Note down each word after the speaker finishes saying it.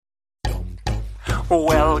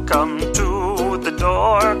Welcome to the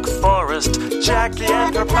Dork Forest. Jackie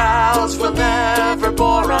and her pals will never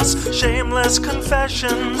bore us. Shameless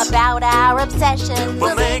confessions about our obsessions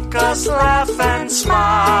will make us laugh and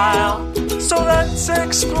smile. So let's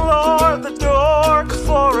explore the Dork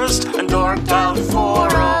Forest and dork out for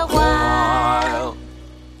a while.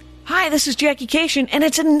 Hi, this is Jackie Cation, and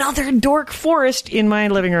it's another Dork Forest in my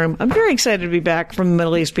living room. I'm very excited to be back from the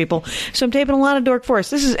Middle East, people. So I'm taping a lot of Dork Forest.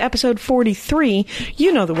 This is episode 43.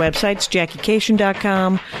 You know the websites,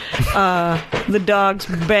 JackieCation.com. The dog's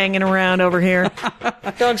banging around over here.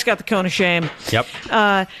 Dog's got the cone of shame. Yep.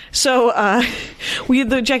 We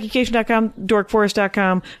the JackieCation.com,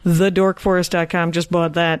 DorkForest.com, TheDorkForest.com. Just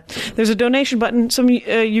bought that. There's a donation button.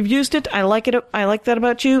 You've used it. I like it. I like that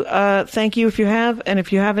about you. Thank you if you have, and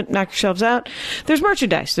if you haven't, knock yourselves out. There's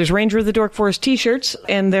merchandise. There's Ranger of the Dork Forest t-shirts,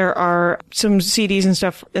 and there are some CDs and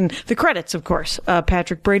stuff, and the credits, of course.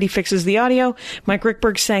 Patrick Brady fixes the audio. Mike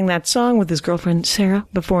Rickberg sang that song with his girlfriend Sarah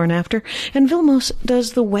before and after, and Vilmos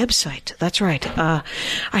does the website. That's right.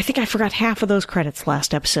 I think I forgot half of those credits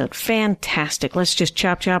last episode. Fantastic. Let's just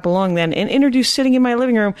chop along then and introduce sitting in my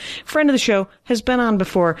living room. Friend of the show, has been on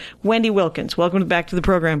before, Wendy Wilkins. Welcome back to the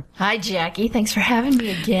program. Hi, Jackie. Thanks for having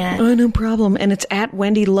me again. Oh, no problem. And it's at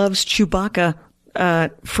Wendy Loves Chewbacca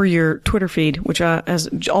for your Twitter feed, which has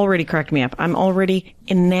already cracked me up. I'm already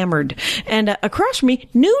enamored. And across from me,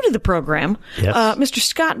 new to the program, yes. Mr.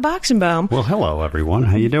 Scott Boxembaum. Well, hello, everyone.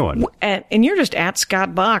 How you doing? And you're just at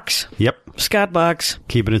Scott Box. Yep. Scott Box.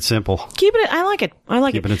 Keeping it simple. I like it.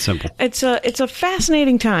 Keeping it simple. It's a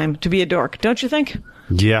fascinating time to be a dork, don't you think?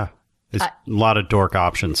 Yeah. There's a lot of dork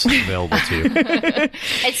options available to you.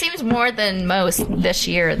 It seems more than most this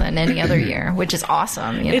year than any other year, which is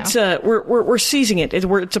awesome. You know? It's we're seizing it.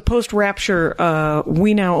 It's a post-rapture.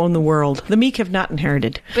 We now own the world. The meek have not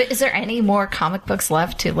inherited. But is there any more comic books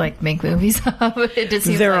left to make movies of? It just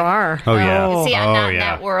seems there are. Oh yeah. See, I'm not in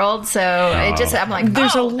that world, so I'm like,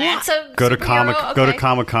 there's a lot. That's a go to superhero?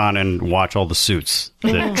 Comic-Con and watch all the suits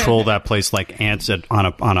that troll that place like ants on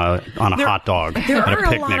a hot dog at a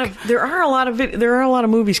picnic. There are a lot of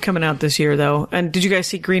movies coming out this year, though. And did you guys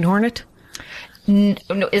see Green Hornet? No,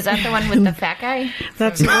 is that the one with the fat guy?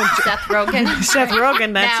 That's the one. Seth Rogen. Seth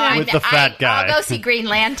Rogen. That's it. With the fat guy. I'll go see Green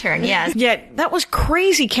Lantern. Yes. Yeah, that was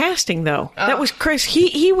crazy casting, though. Oh. That was crazy.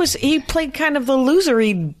 He played kind of the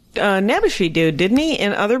losery nebbishy dude, didn't he?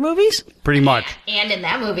 In other movies, pretty much. And in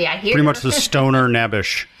that movie, I hear pretty much the stoner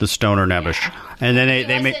nebbish. Yeah. And then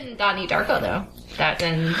they made in Donnie Darko though. That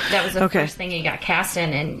was the first thing he got cast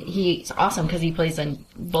in, and he's awesome because he plays a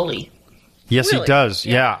bully. Yes, really? He does.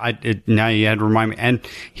 Yeah. Now you had to remind me. And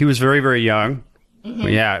he was very, very young. Mm-hmm.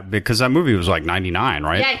 Yeah, because that movie was like 99,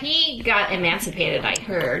 right? Yeah, he got emancipated, I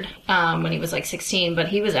heard, when he was like 16, but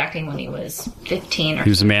he was acting when he was 15 or He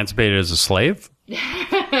was emancipated as a slave?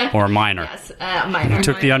 Or a minor? Yes, minor. He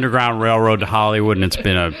took the Underground Railroad to Hollywood, and it's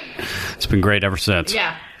been great ever since.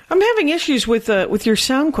 Yeah. I'm having issues with your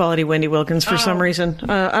sound quality, Wendy Wilkins, for some reason.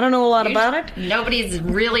 I don't know a lot about it. Nobody's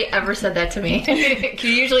really ever said that to me.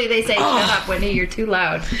 Usually they say, shut up, Wendy, you're too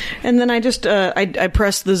loud. And then I just, I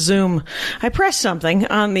press the Zoom. I press something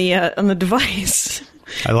on the device.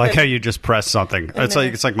 I like how you just press something.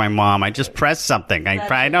 It's like my mom. I just pressed something.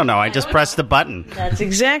 I don't know. I just pressed the button. That's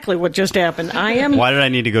exactly what just happened. Why did I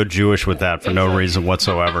need to go Jewish with that for no reason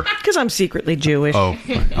whatsoever? Because I'm secretly Jewish. Oh,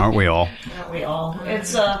 aren't we all? Aren't we all?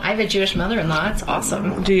 I have a Jewish mother-in-law. It's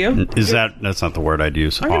awesome. Do you? That's not the word I'd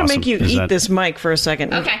use. I'm going to make you eat this mic for a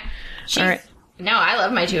second. Okay. All right. No, I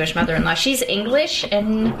love my Jewish mother-in-law. She's English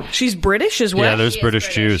and... She's British as well? Yeah, there's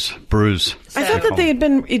British Jews. Brews. I thought that they had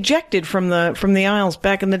been ejected from the Isles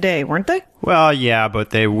back in the day, weren't they? Well, yeah,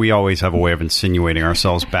 but we always have a way of insinuating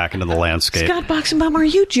ourselves back into the landscape. Scott Boxembaum, are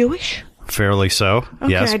you Jewish? Fairly so.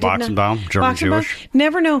 Okay, yes, Boxembaum, German Jewish.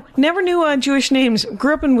 Never knew Jewish names.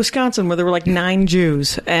 Grew up in Wisconsin where there were like 9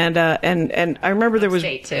 Jews, and I remember there was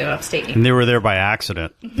upstate. And they were there by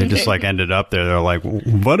accident. They just ended up there. They're like,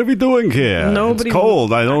 "What are we doing here? It's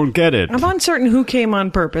cold. I don't get it." I'm uncertain who came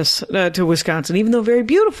on purpose to Wisconsin, even though very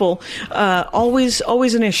beautiful. Always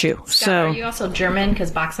an issue. Scott, so, are you also German?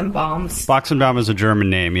 Because Boxembaum. Boxembaum is a German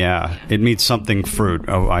name. Yeah, it means something fruit.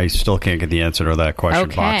 Oh, I still can't get the answer to that question.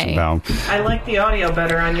 Okay. Boxembaum. I like the audio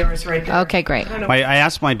better on yours right there. Okay, great. I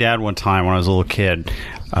asked my dad one time when I was a little kid,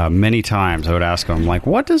 many times I would ask him, like,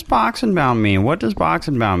 what does Boxenbaum mean? What does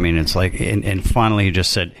Boxenbaum mean? It's like, and finally he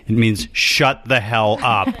just said, it means shut the hell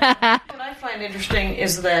up. What I find interesting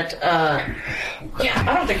is that, I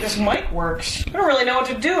don't think this mic works. I don't really know what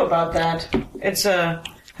to do about that. It's,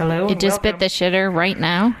 hello. It just bit the shitter right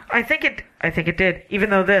now? I think it did.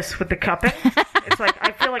 Even though this, with the cupping, it's like,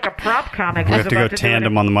 I feel like a prop comic. We have to go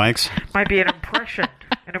tandem on the mics. Might be an impression.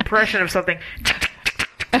 impression of something.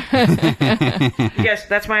 Yes,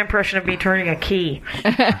 that's my impression of me turning a key.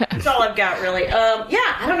 That's all I've got, really.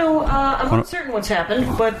 I don't know. I'm uncertain what's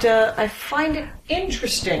happened, but I find it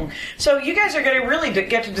interesting. So you guys are going to really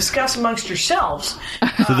get to discuss amongst yourselves.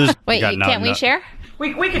 Wait, can't we share?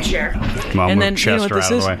 We could share. Well, and then you know what this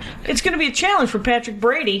is? It's going to be a challenge for Patrick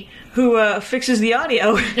Brady, who fixes the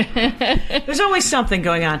audio. There's always something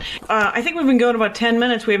going on. I think we've been going about 10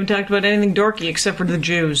 minutes. We haven't talked about anything dorky except for the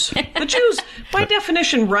Jews. The Jews, by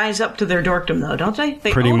definition, rise up to their dorkdom, though, don't they?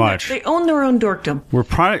 Pretty much. They own their own dorkdom.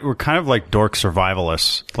 We're kind of like dork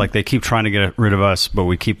survivalists. Like, they keep trying to get rid of us, but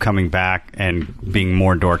we keep coming back and being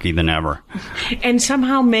more dorky than ever. And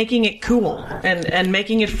somehow making it cool and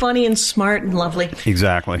making it funny and smart and lovely.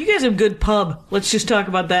 Exactly. You guys have good pub. Let's just talk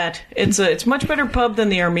about that. It's much better pub than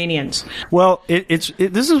the Armenians. Well, this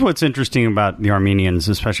is what's interesting about the Armenians,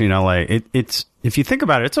 especially in LA. It's if you think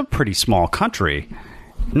about it, it's a pretty small country,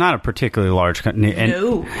 not a particularly large country.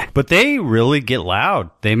 No, but they really get loud.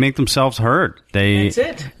 They make themselves heard. That's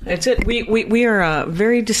it. We are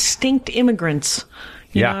very distinct immigrants.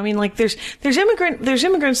 You know, I mean, like there's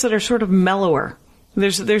immigrants that are sort of mellower.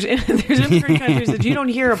 There's immigrant countries that you don't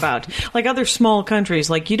hear about, like other small countries.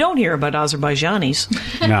 Like, you don't hear about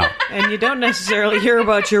Azerbaijanis, no, and you don't necessarily hear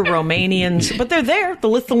about your Romanians, but they're there. The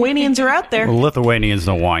Lithuanians are out there. The Lithuanians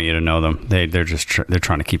don't want you to know them. They're they're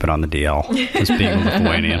trying to keep it on the DL, just being a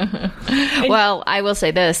Lithuanian. Well, I will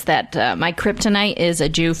say this: that my kryptonite is a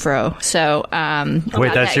Jewfro. So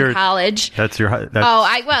wait, that's your college. That's your.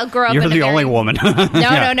 Grew up. You're the only woman.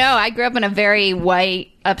 No. I grew up in a very white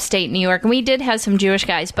upstate New York, and we did have some Jewish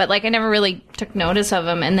guys, but like I never really took notice of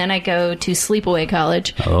them. And then I go to sleepaway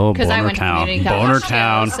college because I went to community college. Boner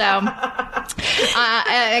Town. So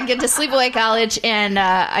I get to sleepaway college, and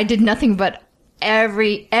I did nothing but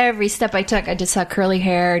every step I took, I just saw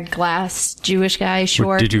curly-haired, glass Jewish guy,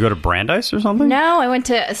 short. Did you go to Brandeis or something? No, I went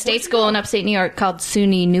to a state school in upstate New York called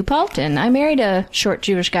SUNY New Paltz, and I married a short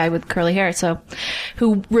Jewish guy with curly hair,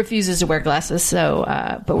 who refuses to wear glasses. So,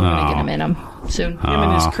 but we're going to get him in them soon. Him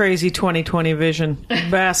and his crazy 20/20 vision,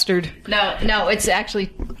 bastard. No, it's actually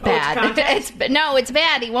bad. It's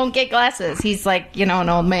bad. He won't get glasses. He's like, an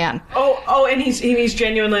old man. And he's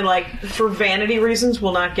genuinely like, for vanity reasons,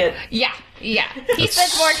 will not get. Yeah. He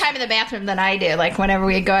spends more time in the bathroom than I do. Like, whenever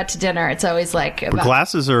we go out to dinner, it's always like about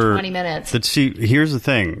glasses are 20 minutes. Here's the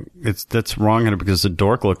thing. That's wrong because the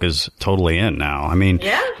dork look is totally in now. I mean,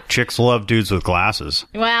 chicks love dudes with glasses.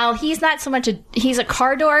 Well, he's not so much he's a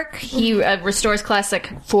car dork. He restores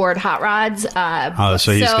classic Ford hot rods.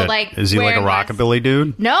 So he's good. Like, is he like a rockabilly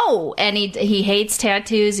dude? No, and he hates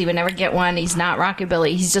tattoos. He would never get one. He's not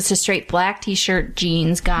rockabilly. He's just a straight black t-shirt,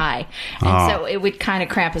 jeans guy. And so it would kind of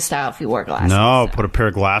cramp his style if he wore glasses. No, put a pair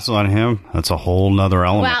of glasses on him. That's a whole nother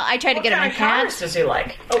element. Well, I tried to get him a hat. What kind of cars does he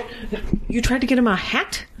like? Oh, you tried to get him a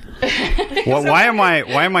hat? Well, why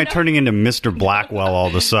am I turning into Mr. Blackwell all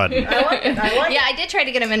of a sudden? I like it. I did try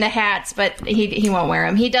to get him into hats, but he won't wear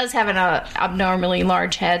them. He does have an abnormally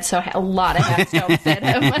large head, so a lot of hats don't fit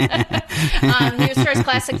him. He restores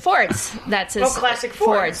classic Fords. That's his classic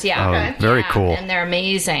Fords. Yeah, okay. Very cool, and they're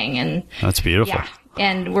amazing. And that's beautiful. Yeah,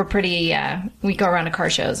 and we're pretty. We go around to car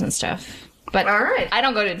shows and stuff. But all right. I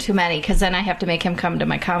don't go to too many because then I have to make him come to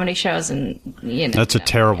my comedy shows, and that's a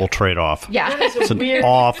terrible trade-off. Yeah, it's an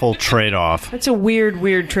awful trade-off. That's a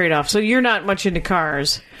weird trade-off. So you're not much into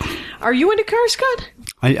cars. Are you into cars, Scott?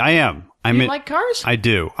 I am. You like cars? I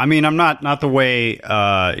do. I mean, I'm not the way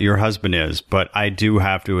your husband is, but I do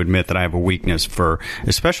have to admit that I have a weakness for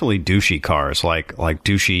especially douchey cars, like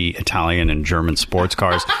douchey Italian and German sports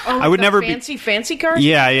cars. I would never fancy cars.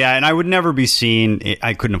 Yeah, and I would never be seen.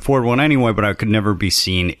 I couldn't afford one anyway, but I could never be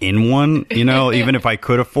seen in one. Even if I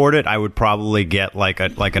could afford it, I would probably get like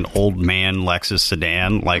an old man Lexus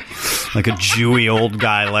sedan, like a Jewy old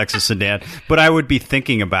guy Lexus sedan. But I would be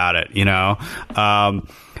thinking about it,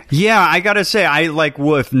 Yeah, I gotta say,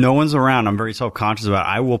 if no one's around, I'm very self-conscious about it.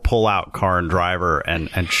 I will pull out Car and Driver and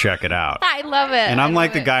check it out. I love it. And I'm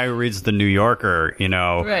like the guy who reads the New Yorker,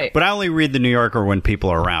 Right. But I only read the New Yorker when people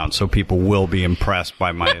are around, so people will be impressed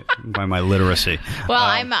by my by my literacy. Well,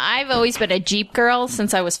 I've always been a Jeep girl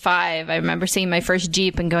since I was 5. I remember seeing my first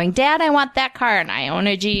Jeep and going, Dad, I want that car, and I own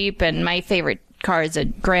a Jeep, and my favorite car is a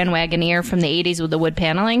Grand Wagoneer from the 80s with the wood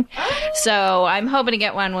paneling. So I'm hoping to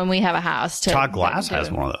get one when we have a house. Todd Glass has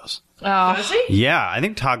one of those. Oh, does he? Yeah, I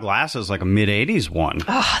think Todd Glass is like a mid-'80s one.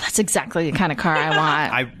 Oh, that's exactly the kind of car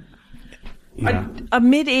I want. A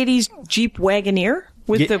mid-'80s Jeep Wagoneer?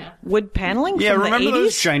 with the wood paneling. Yeah, from remember the 80s?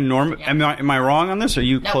 those ginormous? Am I wrong on this? Are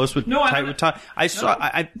you close with tight with Todd? I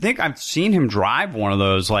think I've seen him drive one of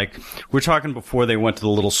those. Like, we're talking before they went to the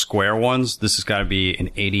little square ones. This has got to be an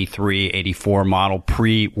 83, 84 model,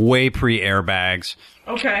 way pre airbags.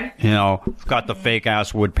 Okay. You know, got the fake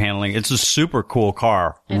ass wood paneling. It's a super cool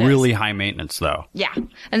car. Really high maintenance though. Yeah,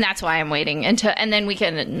 and that's why I'm waiting and then we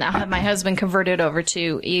can now have my husband convert it over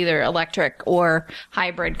to either electric or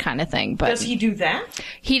hybrid kind of thing. But Does he do that?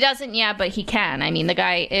 he doesn't yet, but he can. I mean, the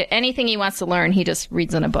guy, anything he wants to learn, he just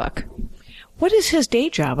reads in a book. What is his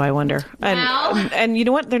day job, I wonder? Well- And you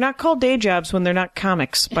know what? They're not called day jobs when they're not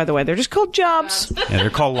comics, by the way. They're just called jobs. Yeah,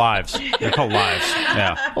 they're called lives.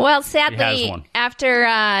 Yeah. Well, He has sadly, one.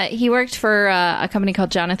 after he worked for a company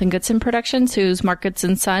called Jonathan Goodson Productions, who's Mark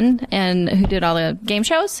Goodson's son, and who did all the game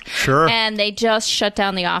shows. Sure. And they just shut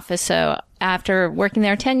down the office. So after working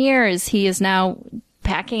there 10 years, he is now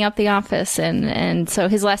packing up the office, and so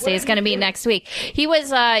his last day is going to be next week. He was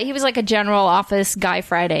like a general office guy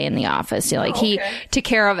Friday in the office. You know, like he took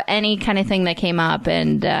care of any kind of thing that came up,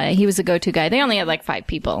 and he was a go-to guy. They only had like 5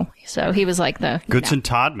 people, so he was like the Goodson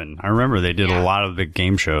Todman. I remember they did a lot of big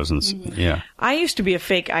game shows and yeah. I used to be a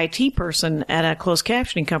fake IT person at a closed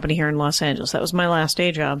captioning company here in Los Angeles. That was my last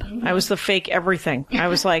day job. I was the fake everything. I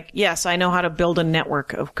was like, yes, I know how to build a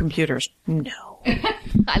network of computers. No.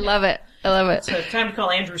 I love it. I love it. So time to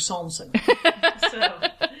call Andrew Solmson.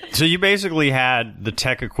 So you basically had the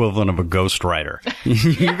tech equivalent of a ghostwriter.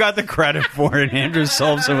 You got the credit for it. Andrew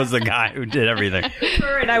Solomson was the guy who did everything.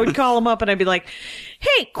 And I would call him up and I'd be like,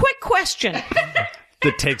 hey, quick question.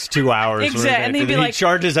 That takes 2 hours. Exactly. And he'd be like,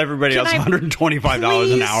 charges everybody else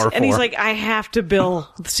 $125 an hour for. And he's like, I have to bill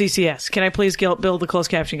the CCS. Can I please bill the closed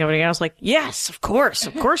captioning company? And I was like, yes, of course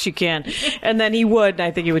you can. And then he would, and I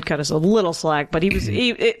think he would cut us a little slack, but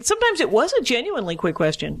sometimes it was a genuinely quick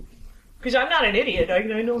question. Because I'm not an idiot.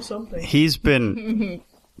 I know something. He's been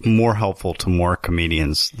more helpful to more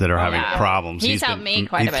comedians that are having problems. He's helped me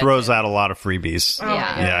quite a bit. He throws out a lot of freebies.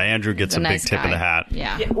 Yeah. Andrew gets a big nice tip of guy. the hat.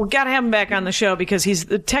 Yeah. We got to have him back on the show because he's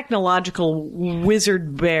the technological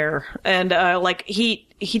wizard bear. And,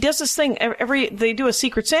 he does this thing they do a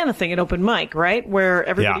Secret Santa thing at open mic, right? Where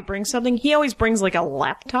everybody brings something. He always brings like a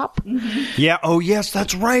laptop. Yeah. Oh, yes,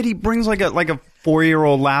 that's right. He brings like a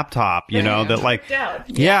 4-year-old laptop, that like,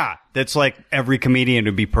 that's like every comedian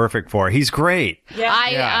would be perfect for. He's great. Yeah.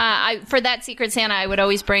 I for that Secret Santa, I would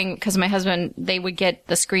always bring, because my husband, they would get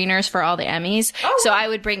the screeners for all the Emmys. So I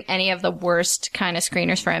would bring any of the worst kind of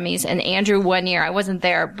screeners for Emmys. And Andrew, one year, I wasn't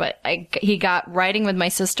there, but he got Riding with My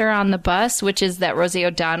Sister on the Bus, which is that Rosie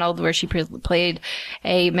O'Donnell where she played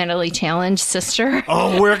a mentally challenged sister.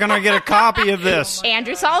 Oh, we're going to get a copy of this.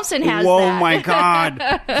 Andrew Solomson has Whoa, that. my God.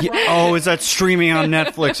 Is that streaming on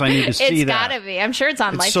Netflix? I need to see It's that. gotta be. I'm sure it's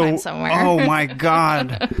on Lifetime somewhere. Oh, my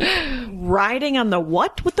God. Riding on the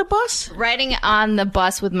what with the bus? Riding on the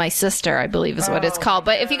Bus with My Sister, I believe is what it's called.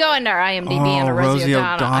 But if you go into our IMDb and Rosie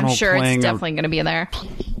O'Donnell, I'm sure it's definitely going to be there.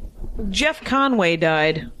 Jeff Conway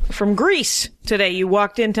died from Greece today. You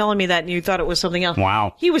walked in telling me that and you thought it was something else.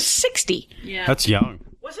 Wow. He was 60. Yeah. That's young.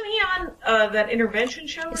 Wasn't he on that intervention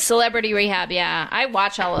show? Celebrity Rehab, yeah. I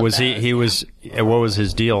watch all of Was those. he was, what was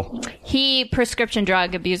his deal? He prescription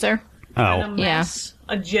drug abuser. Oh. Mess.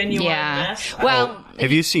 A genuine mess. Well,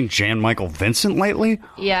 Have you seen Jan Michael Vincent lately?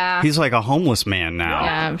 yeah. He's like a homeless man now.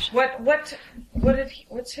 Yeah.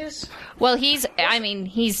 What's his? Well, he's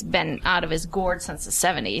been out of his gourd since the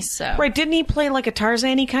 70s, so. Right, didn't he play like a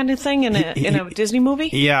Tarzan-y kind of thing in a Disney movie?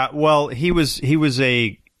 Yeah, well, he was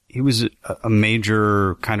a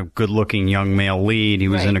major kind of good-looking young male lead. He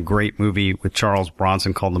was in a great movie with Charles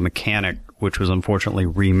Bronson called The Mechanic, which was unfortunately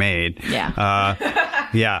remade. Yeah.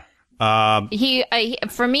 Yeah.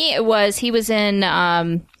 For me, he was in,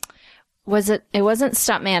 it wasn't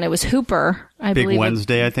Stuntman, it was Hooper, I Big believe.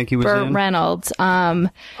 Wednesday, I think he was Burt in. Reynolds. And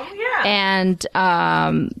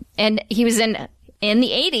he was in the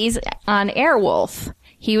 80s on Airwolf.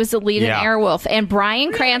 He was the lead in Airwolf. And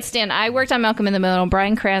Bryan Cranston, I worked on Malcolm in the Middle, and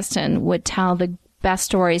Bryan Cranston would tell the best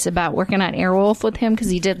stories about working on Airwolf with him, because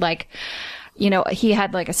he did he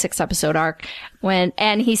had like a 6-episode arc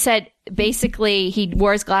and he said basically he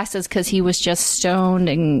wore his glasses because he was just stoned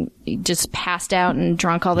and just passed out and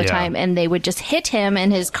drunk all the time, and they would just hit him,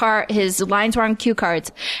 and his lines were on cue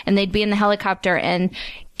cards, and they'd be in the helicopter, and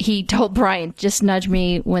he told Brian, just nudge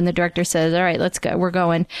me when the director says, all right, let's go, we're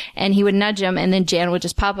going. And he would nudge him, and then Jan would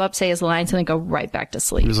just pop up, say his lines, and then go right back to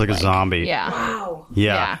sleep. He was like a zombie. Yeah. Wow.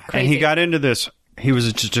 Yeah. And he got into this. He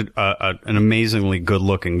was just an amazingly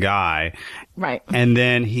good-looking guy. Right. And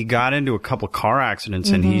then he got into a couple car accidents,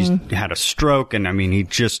 and he had a stroke, and I mean, he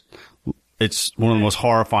just it's one of the most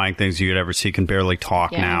horrifying things you could ever see. He can barely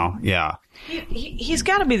talk now. Yeah. He's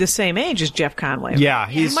got to be the same age as Jeff Conway. Yeah,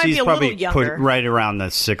 he might be he's a probably little younger. right around the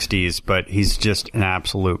 60s, but he's just an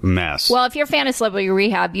absolute mess. Well, if you're a fan of Celebrity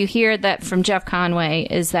Rehab, you hear that from Jeff Conway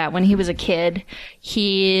is that when he was a kid,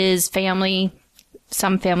 his family,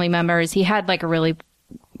 some family members, he had like a really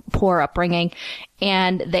poor upbringing,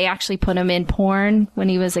 and they actually put him in porn when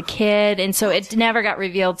he was a kid, and so it never got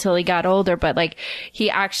revealed till he got older, but like he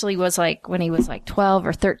actually was like when he was like 12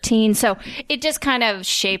 or 13, so it just kind of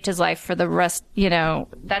shaped his life for the rest.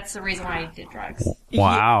 That's the reason why he did drugs.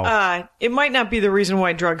 Wow. It might not be the reason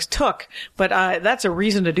why drugs took, but that's a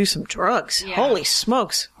reason to do some drugs. Yeah. Holy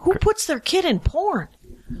smokes, who puts their kid in porn?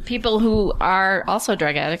 People who are also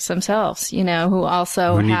drug addicts themselves, who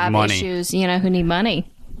also Who need have money. issues, who need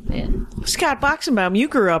money. Yeah. Scott Boxembaum, you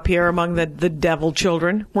grew up here among the devil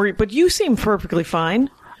children, but you seem perfectly fine.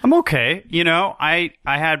 I'm okay. I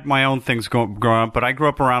had my own things growing up, but I grew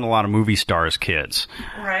up around a lot of movie stars' kids.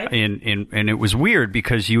 Right. And it was weird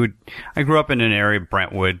because I grew up in an area,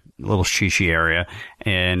 Brentwood, a little shishi area,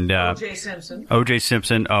 and O.J. Simpson. O.J.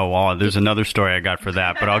 Simpson. Oh, well, there's another story I got for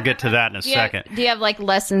that, but I'll get to that in a second. Do you have like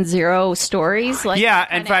Lesson Zero stories? Like Yeah,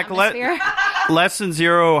 kind in of fact, atmosphere? Lesson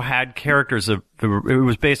Zero had characters it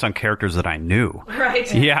was based on characters that I knew.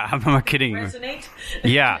 Right. Yeah, I'm not kidding. Resonate?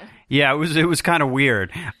 Yeah, it was kind of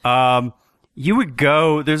weird. You would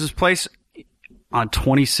go. There's this place on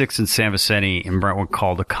 26th and San Vicente in Brentwood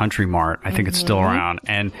called the Country Mart. I think it's still around.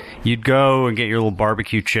 And you'd go and get your little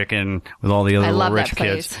barbecue chicken with all the other I little love rich that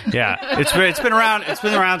kids. place. Yeah, it's been around. It's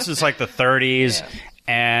been around since like the 30s,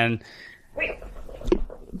 and.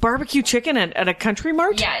 Barbecue chicken at a Country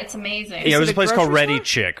Mart? Yeah, it's amazing. Yeah, it was it a place a called grocery Ready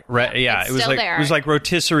store? Chick. Yeah, It's it was still like there. it was like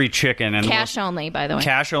rotisserie chicken and Cash only, by the way.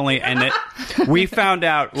 cash only. And we found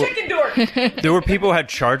out Chicken dork. there were people who had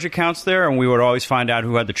charge accounts there, and we would always find out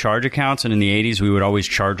who had the charge accounts. And in the 80s, we would always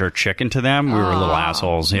charge our chicken to them. We were little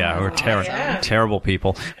assholes. Yeah, we were terrible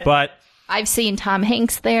people. But I've seen Tom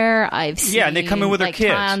Hanks there. I've seen and they come in with their like,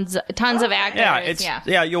 kids. Tons of actors.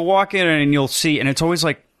 yeah. You'll walk in and you'll see, and it's always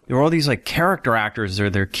like. There were all these like character actors or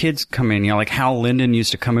their kids come in, like Hal Linden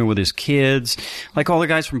used to come in with his kids, like all the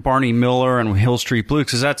guys from Barney Miller and Hill Street Blues,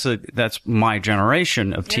 because that's my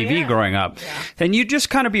generation of TV growing up. Yeah. Then you just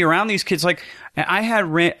kind of be around these kids. Like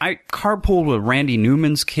I carpooled with Randy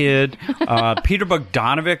Newman's kid, Peter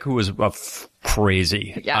Bogdanovich, who was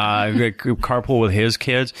crazy, carpool with his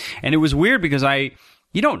kids, and it was weird because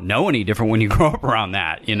you don't know any different when you grow up around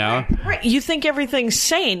that, Right. You think everything's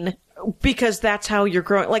sane because that's how you're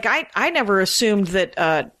growing. Like, I never assumed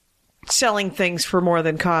that selling things for more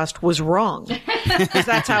than cost was wrong. Because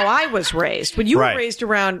that's how I was raised. But you were raised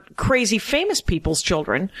around crazy famous people's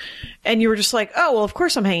children, and you were just like, oh, well, of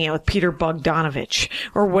course I'm hanging out with Peter Bogdanovich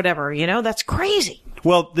or whatever, That's crazy.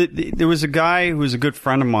 Well, there was a guy who was a good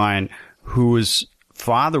friend of mine whose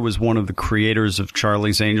father was one of the creators of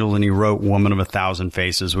Charlie's Angels, and he wrote Woman of a Thousand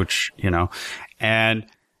Faces, which, and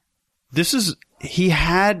he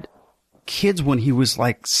had kids when he was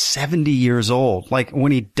like 70 years old. Like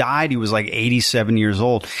when he died, he was like 87 years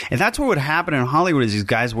old. And that's what would happen in Hollywood is these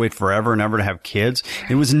guys wait forever and ever to have kids.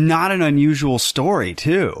 It was not an unusual story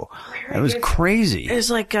too. It was crazy. It was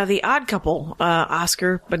like The Odd Couple,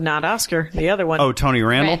 Oscar, but not Oscar. The other one. Oh, Tony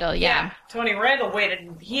Randall? Randall, yeah. Tony Randall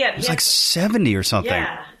waited. He was like 70 or something.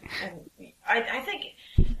 Yeah. And I think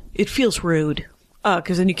it feels rude.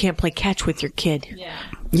 Because then you can't play catch with your kid.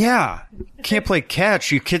 Yeah. Can't play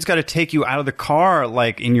catch. Your kid's got to take you out of the car,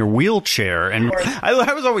 like in your wheelchair. And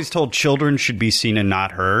I was always told children should be seen and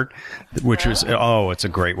not heard, which was, it's a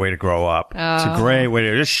great way to grow up. It's a great way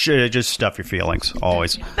to just stuff your feelings,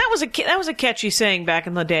 always. That was a catchy saying back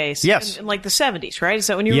in the days. Yes. In like the 70s, right? Is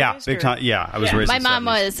that when you were raised? Big time. Yeah, I was raised My in the mom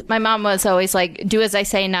 70s. my mom was always like, do as I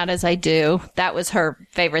say, not as I do. That was her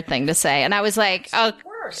favorite thing to say. And I was like, oh,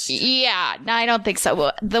 yeah, no, I don't think so.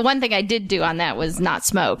 Well, the one thing I did do on that was not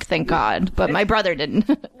smoke, thank God. But my brother didn't.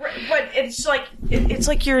 But it's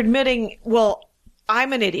like you're admitting, well,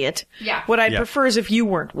 I'm an idiot. Yeah. What I'd prefer is if you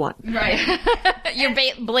weren't one. Right. You're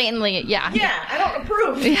blatantly, Yeah, I don't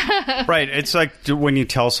approve. Right. It's like when you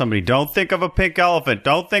tell somebody, don't think of a pink elephant.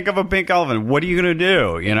 Don't think of a pink elephant. What are you going to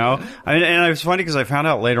do? And it was funny because I found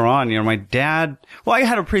out later on, my dad, well, I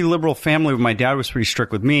had a pretty liberal family, but my dad was pretty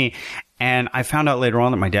strict with me. And I found out later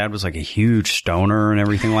on that my dad was like a huge stoner and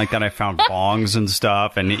everything like that. I found bongs and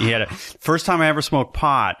stuff. And he had first time I ever smoked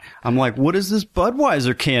pot, I'm like, what is this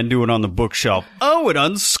Budweiser can doing on the bookshelf? Oh, it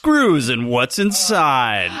unscrews and what's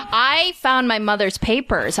inside? I found my mother's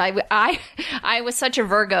papers. I was such a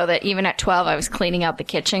Virgo that even at 12 I was cleaning out the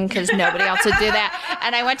kitchen because nobody else would do that.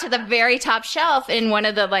 And I went to the very top shelf in one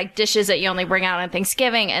of the like dishes that you only bring out on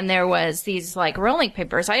Thanksgiving, and there was these like rolling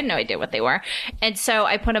papers. I had no idea what they were. And so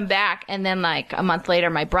I put them back, and then like a month later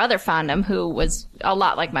my brother found them, who was a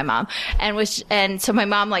lot like my mom, and so my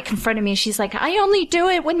mom like confronted me, and she's like, I only do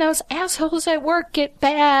it when those assholes at work get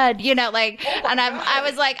bad, you know, like, and I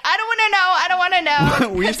was like, I don't want to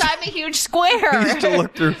know because I'm a huge square.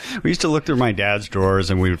 We used to look through my dad's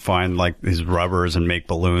drawers, and we would find like his rubbers and make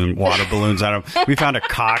water balloons out of them. We found a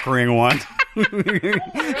cock ring once.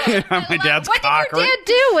 My dad's cock ring. What did your dad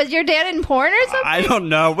do? Was your dad in porn or something? I don't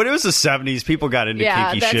know, but it was the 70s. People got into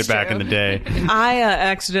kinky shit back in the day.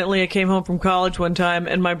 I came home from college one time,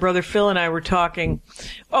 and my brother Phil and I were talking.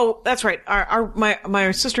 Oh, that's right.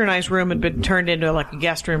 My sister and I's room had been turned into like a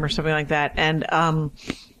guest room or something like that, and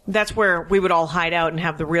that's where we would all hide out and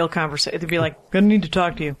have the real conversation. They'd be like, "Gonna need to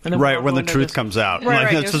talk to you." And then right when the truth comes out,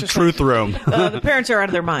 right, that's the truth room. The parents are out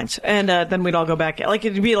of their minds, and then we'd all go back. Like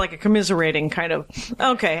it'd be like a commiserating kind of.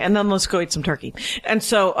 Okay, and then let's go eat some turkey. And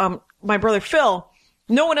so, my brother Phil,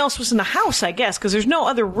 no one else was in the house, I guess, because there's no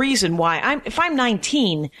other reason why. If I'm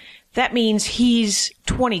 19. That means he's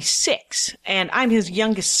 26 and I'm his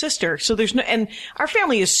youngest sister. So and our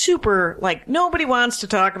family is super like, nobody wants to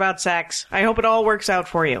talk about sex. I hope it all works out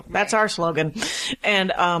for you. That's our slogan.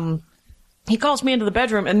 And, he calls me into the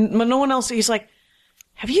bedroom and no one else, he's like,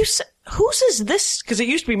 whose is this? Cause it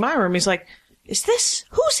used to be my room. He's like,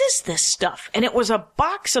 whose is this stuff? And it was a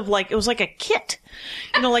box of it was like a kit,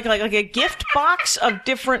 you know, like a gift box of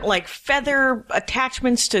different like feather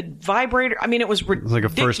attachments to vibrator. I mean, it was ridiculous. Like a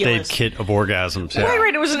first aid kit of orgasms. Yeah.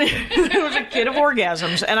 Right. It was a kit of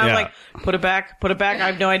orgasms. And I'm like, put it back. I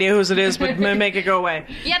have no idea whose it is, but make it go away.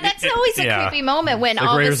 Yeah. That's always a creepy moment when all of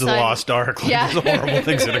a sudden. Raiders of the Lost Ark. There's horrible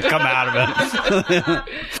things that have come out of it.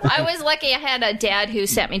 I was lucky I had a dad who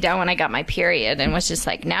sat me down when I got my period and was just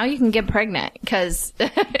like, now you can get pregnant. Because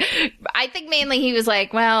I think mainly he was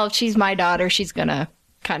like, well, she's my daughter. She's going to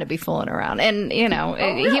kind of be fooling around. And, you know,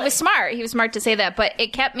 really? He was smart. He was smart to say that. But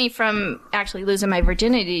it kept me from actually losing my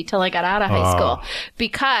virginity till I got out of high school.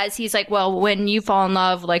 Because he's like, well, when you fall in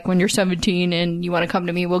love, like when you're 17 and you want to come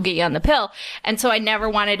to me, we'll get you on the pill. And so I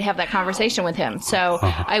never wanted to have that conversation with him. So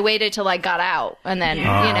I waited till I got out. And then, you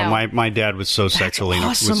know. My dad was so sexually,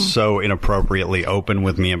 was so inappropriately open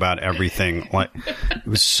with me about everything. Like,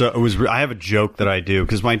 I have a joke that I do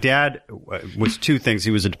because my dad was two things.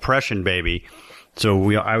 He was a depression baby.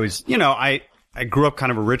 So I grew up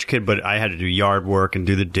kind of a rich kid, but I had to do yard work and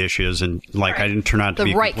do the dishes, and like I didn't turn out to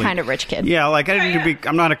be the right kind of rich kid. Yeah, like I didn't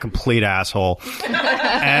I'm not a complete asshole.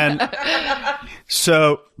 And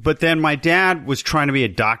so, but then my dad was trying to be a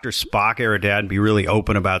Dr. Spock era dad and be really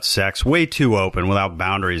open about sex, way too open, without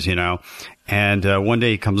boundaries, you know. And one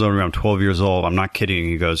day he comes over to me, I'm 12 years old, I'm not kidding,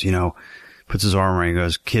 he goes, you know, puts his arm around me and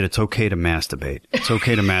goes, kid, it's okay to masturbate. It's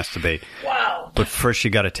okay to masturbate. Wow. But first you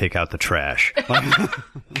got to take out the trash. Wow.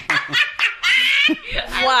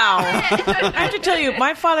 I have to tell you,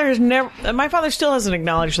 my father still hasn't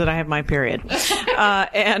acknowledged that I have my period.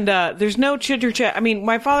 And there's no chitter chat. I mean,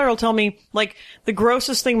 my father will tell me, like, the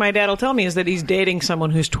grossest thing my dad will tell me is that he's dating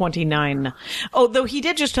someone who's 29. Oh, though he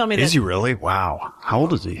did just tell me that. Is he really? Wow. How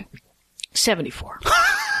old is he? 74.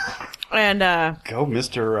 And go,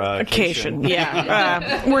 Mr. Cation.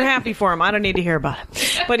 Yeah, we're happy for him. I don't need to hear about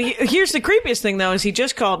it. But here's the creepiest thing, though, is he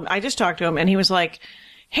just called. I just talked to him, and he was like,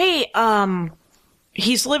 "Hey,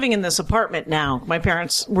 he's living in this apartment now. My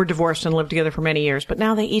parents were divorced and lived together for many years, but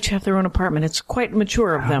now they each have their own apartment. It's quite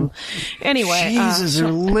mature of them. Anyway, Jesus, they're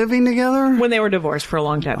living together when they were divorced for a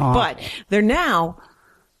long time, but they're now.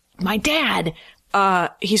 My dad,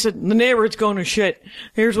 he said the neighborhood's going to shit.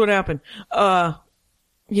 Here's what happened.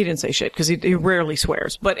 He didn't say shit because he rarely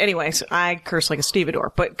swears. But anyways, I curse like a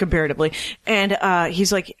stevedore, but comparatively. And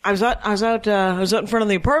he's like, I was out in front of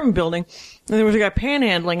the apartment building, and there was a guy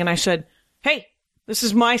panhandling, and I said, "Hey, this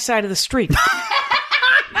is my side of the street."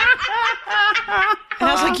 And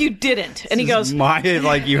I was like, "You didn't." And he goes, he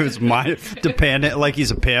was my dependent, like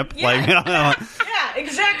he's a pimp. Yeah, like, yeah,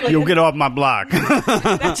 exactly. You'll get off my block.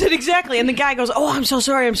 That's it, exactly. And the guy goes, "Oh, I'm so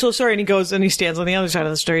sorry. And he goes, and he stands on the other side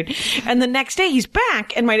of the street. And the next day he's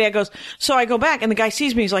back, and my dad goes, so I go back, and the guy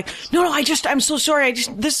sees me. He's like, no, I'm so sorry.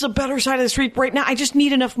 This is a better side of the street right now. I just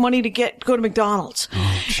need enough money to go to McDonald's.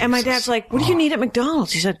 And my dad's like, what do you need at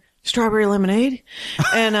McDonald's? He said, strawberry lemonade.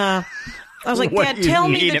 And, I was like, What Dad, do you tell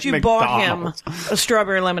me need that at you bought McDonald's? him a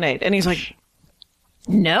strawberry lemonade. And he's like,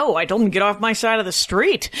 no, I told him to get off my side of the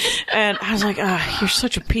street. And I was like, you're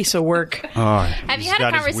such a piece of work. Have you had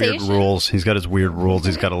a conversation? His weird rules. He's got his weird rules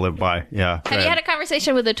he's got to live by. Yeah. Have you had a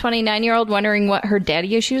conversation with a 29-year-old wondering what her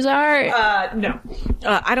daddy issues are? No.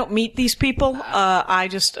 I don't meet these people. I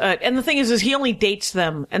just, and the thing is he only dates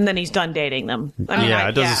them and then he's done dating them. I mean,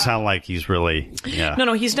 it doesn't sound like he's really,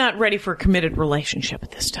 No, he's not ready for a committed relationship at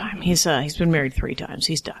this time. He's been married 3 times.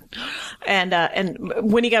 He's done. And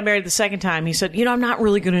when he got married the second time, he said, I'm not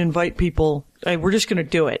really going to invite people. We're just going to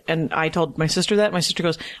do it. And I told my sister that. My sister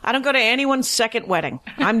goes, I don't go to anyone's second wedding.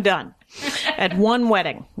 I'm done. At one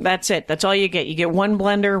wedding. That's it. That's all you get. You get one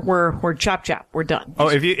blender. We're chop. We're done. Oh,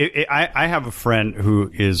 I have a friend who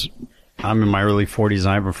is, I'm in my early 40s, and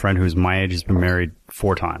I have a friend who's my age, has been married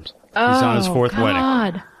 4 times. He's on his 4th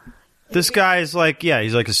wedding. This guy is like,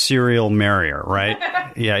 he's like a serial marrier, right?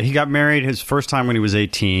 Yeah, he got married his first time when he was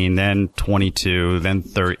 18, then 22, then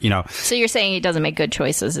 30, So you're saying he doesn't make good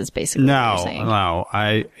choices is basically what you're saying. No.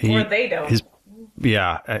 Or they don't.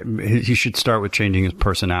 He should start with changing his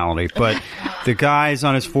personality. But the guy's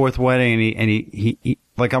on his 4th wedding, and he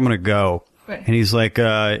like, I'm going to go. Right. And he's like,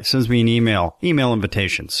 sends me an email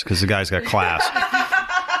invitations, because the guy's got class.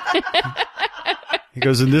 He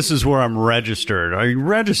goes, and this is where I'm registered. Are you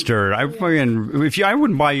registered? I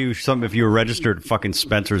wouldn't buy you something if you were registered at fucking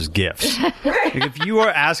Spencer's Gifts. Like, if you are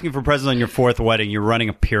asking for presents on your 4th wedding, you're running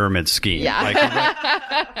a pyramid scheme.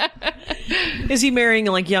 Yeah. Is he marrying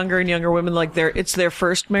like younger and younger women? Like it's their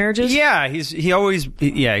first marriages? Yeah,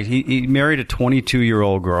 he married a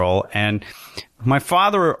 22-year-old girl, and my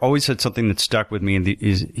father always said something that stuck with me. And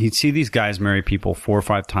he'd see these guys marry people 4 or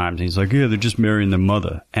 5 times, and he's like, yeah, they're just marrying their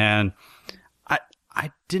mother. And I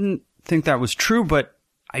didn't think that was true, but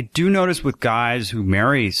I do notice with guys who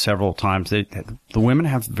marry several times, the women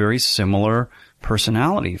have very similar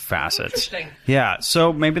personality facets. Interesting. Yeah,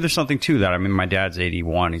 so maybe there's something to that. I mean, my dad's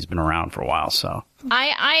 81; he's been around for a while. So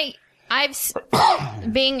I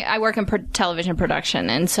work in television production,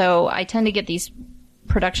 and so I tend to get these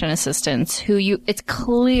production assistants who it's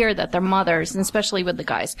clear that their mothers, and especially with the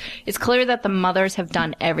guys, it's clear that the mothers have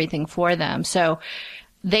done everything for them. So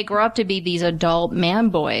they grow up to be these adult man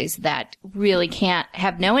boys that really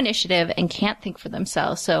have no initiative and can't think for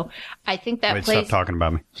themselves. So I think that stop talking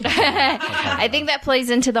about me. I think that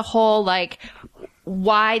plays into the whole, like,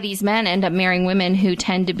 why these men end up marrying women who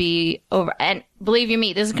tend to be over, and believe you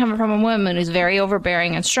me, this is coming from a woman who's very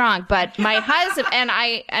overbearing and strong, but my husband, and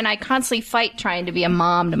I constantly fight trying to be a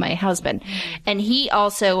mom to my husband. And he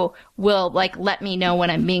also will, like, let me know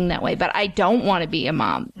when I'm being that way, but I don't want to be a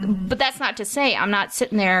mom. But that's not to say I'm not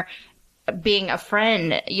sitting there being a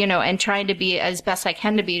friend, and trying to be as best I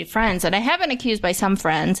can to be friends. And I have been accused by some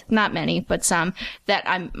friends, not many, but some, that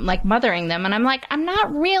I'm like mothering them. And I'm like, I'm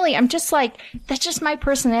not really. I'm just like, that's just my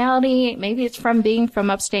personality. Maybe it's from being from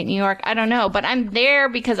upstate New York. I don't know. But I'm there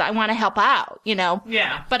because I want to help out,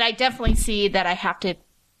 Yeah. But I definitely see that I have to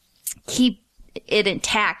keep it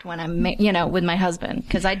intact when I'm, with my husband,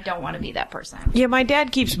 because I don't want to be that person. Yeah, my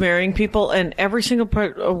dad keeps marrying people, and every single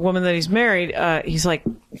woman that he's married, he's like,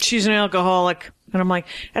 she's an alcoholic. And I'm like,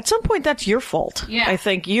 at some point, that's your fault. Yeah. I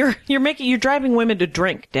think you're driving women to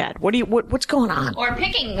drink, Dad. What's going on? Or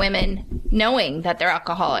picking women knowing that they're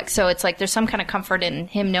alcoholics. So it's like there's some kind of comfort in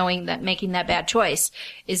him knowing that making that bad choice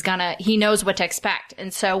he knows what to expect.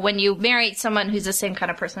 And so when you marry someone who's the same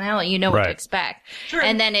kind of personality, you know what to expect. True.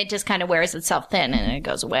 And then it just kind of wears itself thin and it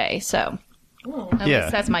goes away. So at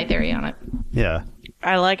least that's my theory on it. Yeah.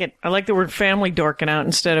 I like it. I like the word family dorking out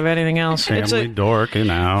instead of anything else. Family dorking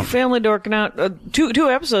out. Family dorking out. Two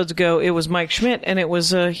episodes ago, it was Mike Schmidt, and it was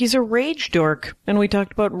he's a rage dork, and we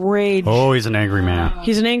talked about rage. Oh, he's an angry man.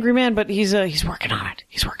 He's an angry man, but he's working on it.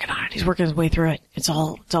 He's working on it. He's working his way through it. It's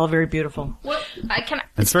all very beautiful. Well,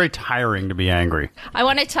 it's very tiring to be angry. I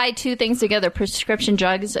want to tie 2 things together: prescription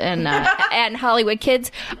drugs and Hollywood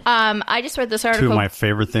kids. I just read this article. 2 of my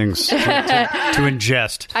favorite things to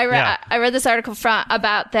ingest. I read this article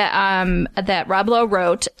about that Rob Lowe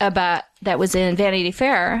wrote about, that was in Vanity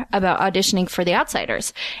Fair, about auditioning for The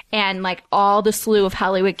Outsiders, and like all the slew of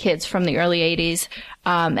Hollywood kids from the early 80s.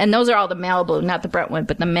 And those are all the Malibu, not the Brentwood,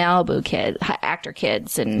 but the Malibu actor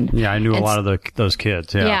kids. And yeah, I knew a lot of those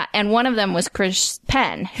kids. Yeah. Yeah. And one of them was Chris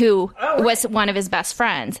Penn, who was one of his best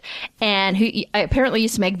friends, and who apparently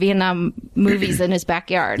used to make Vietnam movies in his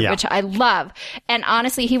backyard, which I love. And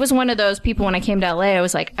honestly, he was one of those people when I came to LA, I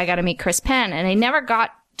was like, I got to meet Chris Penn. And I never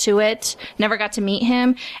got to meet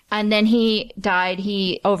him. And then he died.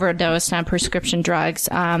 He overdosed on prescription drugs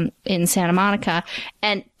in Santa Monica.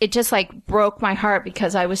 And it just like broke my heart,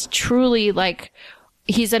 because I was truly like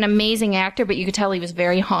he's an amazing actor, but you could tell he was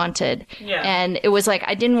very haunted. Yeah. And it was like,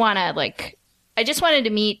 I didn't want to I just wanted to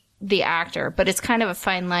meet the actor, but it's kind of a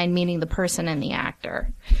fine line meeting the person and the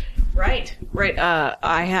actor. Right.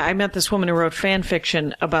 I met this woman who wrote fan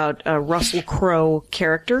fiction about Russell Crowe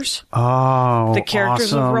characters. Oh, The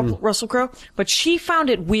characters awesome. of Russell Crowe. But she found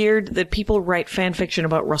it weird that people write fan fiction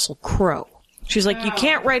about Russell Crowe. She's like, you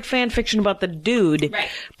can't write fan fiction about the dude,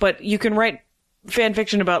 but you can write fan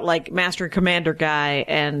fiction about like Master and Commander guy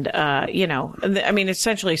and,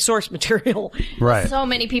 essentially source material. Right. So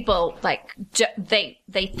many people, they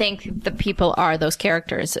think the people are those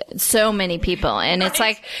characters. So many people. And it's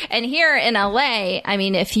like, and here in LA, I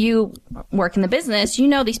mean, if you work in the business, you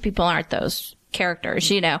know these people aren't those characters,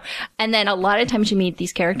 And then a lot of times you meet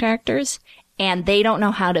these character actors, and they don't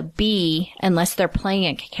know how to be unless they're playing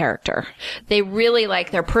a character. They really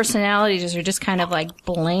their personalities are just kind of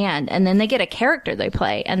bland. And then they get a character they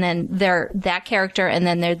play, and then they're that character, and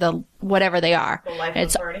then they're the whatever they are. The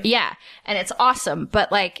lifeless party. Yeah. And it's awesome.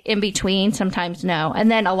 But in between, sometimes no.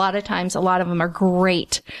 And then a lot of times, a lot of them are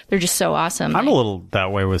great. They're just so awesome. I'm a little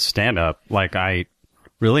that way with stand-up. I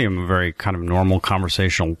really am a very kind of normal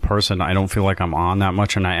conversational person. I don't feel like I'm on that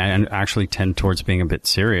much, and I actually tend towards being a bit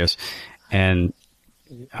serious. And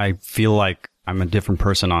I feel like I'm a different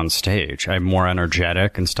person on stage. I'm more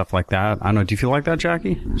energetic and stuff like that. I don't know. Do you feel like that,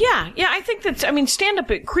 Jackie? Yeah, I think that's, stand-up,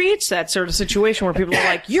 it creates that sort of situation where people are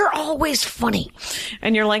like, you're always funny.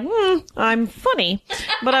 And you're like, I'm funny,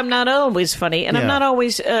 but I'm not always funny. And I'm not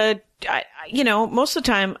always, most of the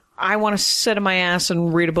time, I want to sit on my ass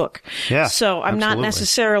and read a book. Yeah, so I'm not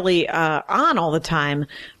necessarily on all the time,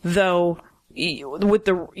 though. With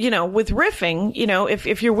riffing,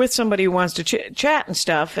 if you're with somebody who wants to chat and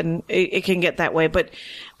stuff, and it can get that way. But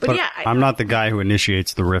yeah, I'm not the guy who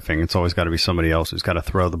initiates the riffing. It's always got to be somebody else who's got to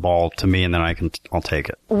throw the ball to me, and then I'll take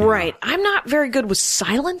it. Right. I'm not very good with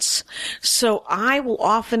silence, so I will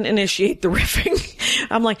often initiate the riffing.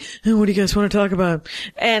 I'm like, oh, what do you guys want to talk about?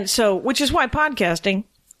 And so, which is why podcasting,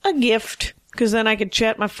 a gift. Because then I could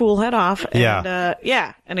chat my fool head off, and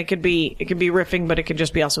and it could be riffing, but it could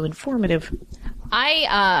just be also informative.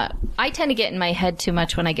 I tend to get in my head too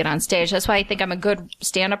much when I get on stage. That's why I think I'm a good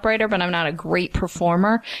stand-up writer, but I'm not a great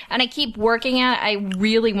performer. And I keep working at it. I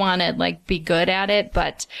really want to be good at it,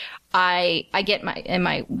 but I get in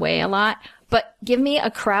my way a lot. But give me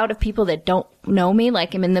a crowd of people that don't know me,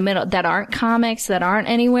 I'm in the middle, that aren't comics, that aren't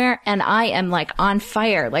anywhere, and I am on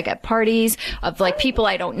fire, at parties of people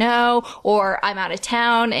I don't know, or I'm out of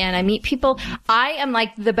town and I meet people. I am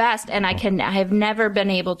the best, and I have never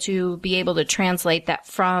been able to translate that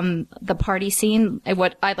from the party scene,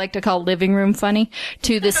 what I'd like to call living room funny,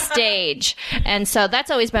 to the stage. And so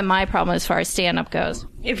that's always been my problem as far as stand-up goes.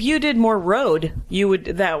 If you did more road,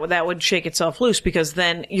 that would shake itself loose, because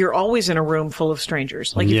then you're always in a room full of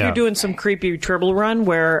strangers. If you're doing some creepy Tribble run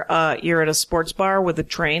where you're at a sports bar with a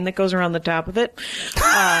train that goes around the top of it,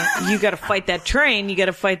 you got to fight that train. You got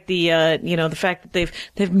to fight the the fact that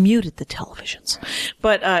they've muted the televisions.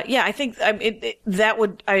 But I think I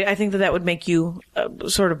think that would make you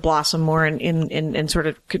sort of blossom more and sort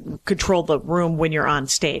of control the room when you're on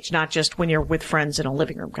stage, not just when you're with friends in a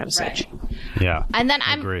living room kind of stage. Yeah. And then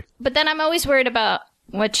I'm always worried about,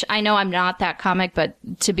 which I know I'm not that comic, but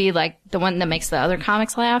to be the one that makes the other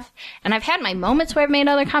comics laugh. And I've had my moments where I've made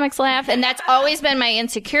other comics laugh, and that's always been my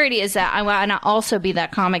insecurity, is that I want to also be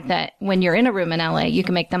that comic that when you're in a room in LA, you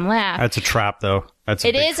can make them laugh. That's a trap, though.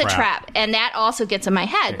 It is a trap, and that also gets in my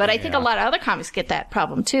head. But I think a lot of other comics get that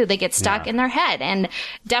problem too. They get stuck in their head, and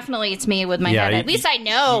definitely it's me with my head. At least I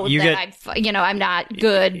know that I'm not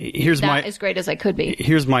good. As great as I could be.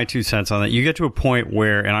 Here's my 2 cents on that. You get to a point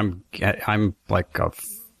where, and I'm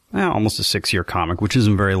almost a 6-year comic, which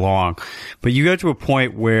isn't very long, but you get to a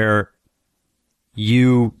point where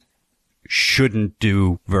you shouldn't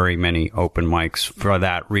do very many open mics for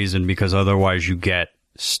that reason, because otherwise you get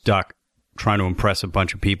stuck trying to impress a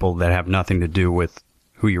bunch of people that have nothing to do with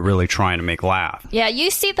who you're really trying to make laugh. Yeah, you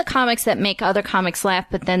see the comics that make other comics laugh,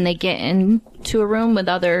 but then they get into a room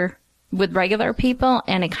with regular people,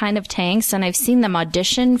 and it kind of tanks. And I've seen them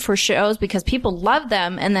audition for shows because people love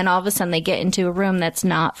them, and then all of a sudden they get into a room that's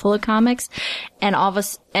not full of comics, and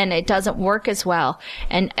and it doesn't work as well.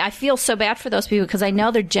 And I feel so bad for those people, because I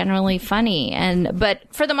know they're generally funny, but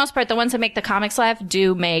for the most part, the ones that make the comics laugh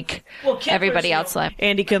do make everybody else laugh.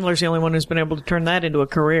 Andy Kindler's the only one who's been able to turn that into a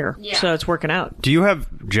career, so it's working out.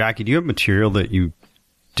 Jackie, do you have material that you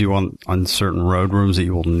do on certain road rooms that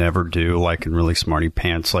you will never do, in really smarty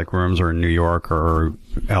pants rooms, or in New York or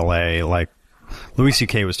LA? Louis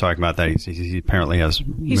C.K. was talking about that. He apparently has.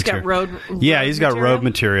 He's got road. Yeah, he's got material. road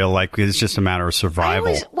material. Like it's just a matter of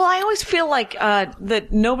survival. I always feel like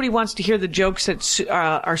that nobody wants to hear the jokes that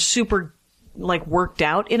are super like worked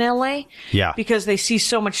out in LA. Yeah. Because they see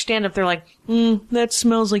so much stand up, they're like, that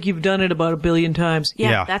smells like you've done it about 1 billion times.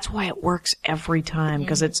 Yeah. That's why it works every time,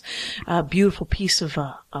 because it's a beautiful piece of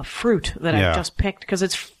fruit that I've just picked because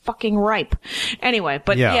it's fucking ripe. Anyway,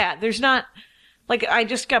 but there's not, like, I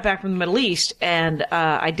just got back from the Middle East and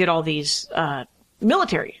I did all these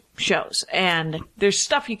military shows, and there's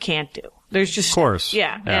stuff you can't do. There's just, of course.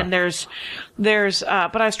 Yeah. And there's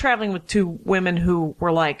but I was traveling with 2 women who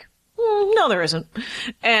were like, no, there isn't.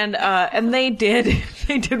 And they did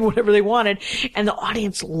whatever they wanted, and the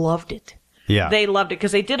audience loved it. Yeah. They loved it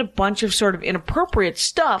because they did a bunch of sort of inappropriate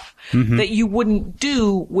stuff that you wouldn't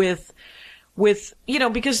do with,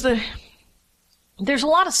 because there's a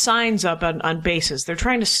lot of signs up on bases. They're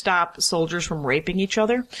trying to stop soldiers from raping each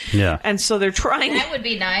other. Yeah. And so they're trying. That would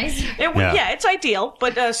be nice. It's ideal.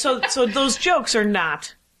 But, so those jokes are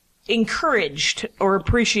not encouraged or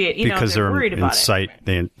appreciate, because they're worried about incite,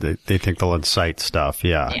 it. They think they'll incite stuff.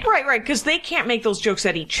 Yeah. Right. Because they can't make those jokes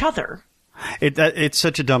at each other. It's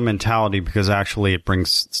such a dumb mentality because actually it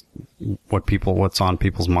brings what's on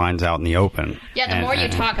people's minds out in the open. Yeah, the more you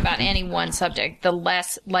talk about any one subject, the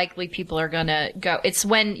less likely people are going to go. It's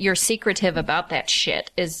when you're secretive about that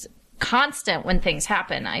shit is constant when things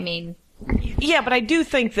happen. I mean, yeah, but I do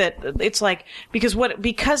think that it's like because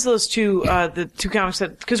those two the 2 comics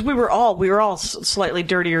because we were all slightly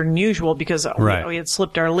dirtier than usual because we had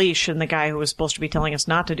slipped our leash, and the guy who was supposed to be telling us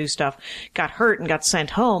not to do stuff got hurt and got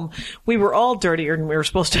sent home. We were all dirtier than we were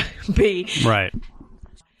supposed to be. Right.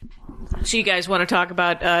 So you guys want to talk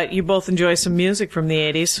about, you both enjoy some music from the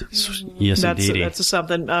 80s. Yes, indeed. That's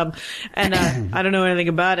something. And I don't know anything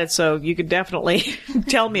about it, so you could definitely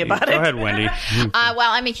tell me about it. Go ahead, Wendy.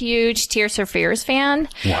 Well, I'm a huge Tears for Fears fan.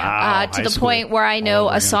 Wow. To the point where I know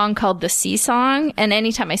a song called The Sea Song, and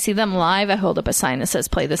anytime I see them live, I hold up a sign that says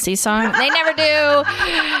play the Sea Song. They never do.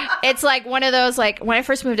 It's like one of those, like, when I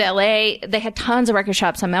first moved to LA, they had tons of record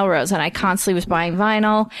shops on Melrose, and I constantly was buying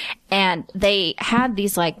vinyl, and they had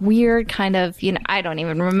these, like, weird kind of, I don't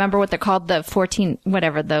even remember what they're called, the 14,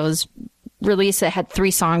 whatever, those release that had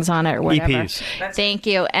 3 songs on it or whatever. EPs. Thank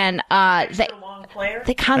you. And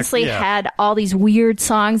they constantly had all these weird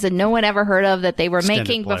songs that no one ever heard of that they were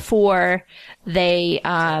making before they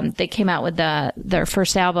came out with their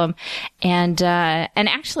first album. And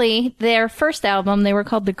actually their first album, they were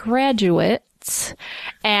called The Graduates,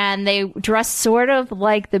 and they dressed sort of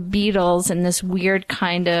like the Beatles in this weird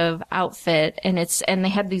kind of outfit, and they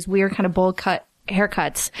had these weird kind of bowl cut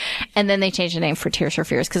haircuts, and then they changed the name for Tears for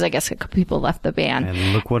Fears because I guess a couple people left the band.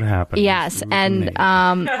 And look what happened. Yes, and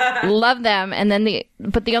love them. And then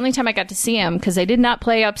but the only time I got to see them, because they did not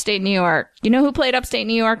play upstate New York. You know who played upstate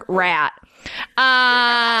New York? Rat.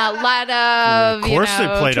 A lot of, of course they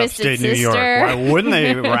played Twisted upstate New Sister. York. Why wouldn't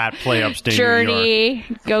they Rat play upstate New York? Journey,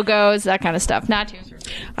 Go-Go's, that kind of stuff. Not Tears for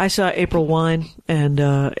Fears. I saw April Wine and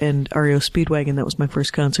REO Speedwagon. That was my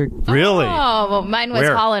first concert. Really? Oh, well, mine was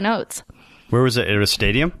Where? Hall & Oates. Where was it? At a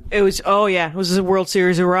stadium? It was, it was the World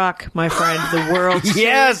Series of Rock, my friend. The World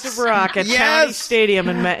Series of Rock at County Stadium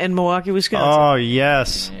in Milwaukee, Wisconsin. Oh,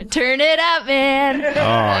 yes. Turn it up, man. Oh,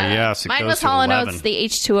 yes. Mine was Hall & Oates, the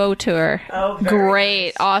H2O tour. Oh,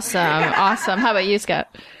 great. Awesome. How about you,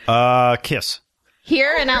 Scott? Kiss.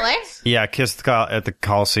 Here in LA? Yeah, Kiss at the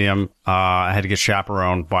Coliseum. I had to get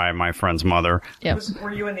chaperoned by my friend's mother. Yep.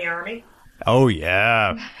 Were you in the Army? Oh,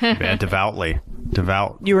 yeah. Devoutly.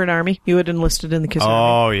 Devout. You were in Army? You had enlisted in the Kiss Army?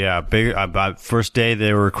 Oh, yeah. Big. First day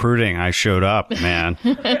they were recruiting, I showed up, man.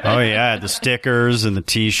 Oh, yeah. The stickers and the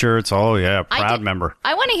T-shirts. Oh, yeah. Proud member.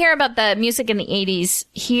 I want to hear about the music in the 80s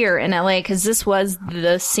here in LA, because this was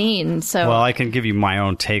the scene. So, well, I can give you my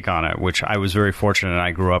own take on it, which I was very fortunate. I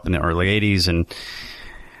grew up in the early 80s, and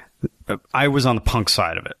I was on the punk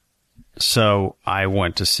side of it. So I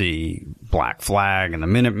went to see Black Flag and the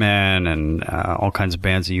Minutemen and all kinds of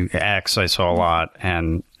bands. X I saw a lot.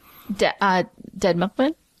 And Dead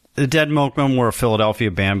Milkmen? The Dead Milkmen were a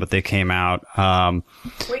Philadelphia band, but they came out.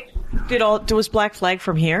 Wait, was Black Flag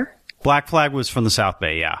from here? Black Flag was from the South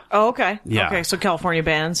Bay, yeah. Oh, okay. Yeah. Okay, so California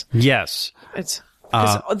bands. Yes. It's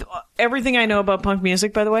everything I know about punk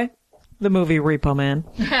music, by the way, the movie Repo Man.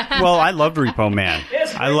 Well, I loved Repo Man.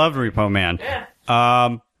 I loved Repo Man.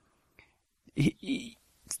 Yeah.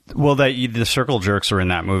 The Circle Jerks are in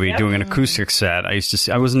that movie doing an acoustic set. I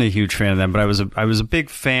wasn't a huge fan of them, but I was a big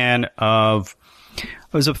fan of.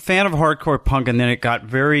 I was a fan of hardcore punk, and then it got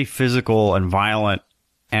very physical and violent,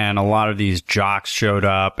 and a lot of these jocks showed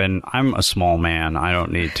up. And I'm a small man; I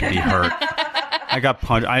don't need to be hurt. I got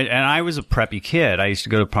punched. And I was a preppy kid. I used to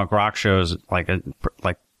go to punk rock shows, like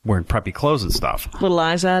wearing preppy clothes and stuff. Little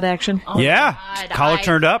eyes out action. Yeah, God, collar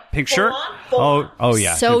turned up, pink shirt. Oh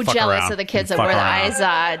yeah. So Dude, fuck jealous around. of the kids Dude, that fuck wear the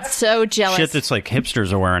around. eyes. So jealous. Shit that's like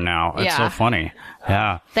hipsters are wearing now. It's Yeah. so funny.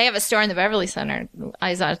 Yeah. They have a store in the Beverly Center,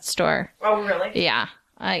 Izod store. Oh, really? Yeah.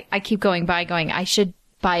 I keep going by going, I should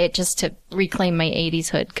buy it just to reclaim my 80s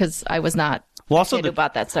hood because I was not Well, also the kid who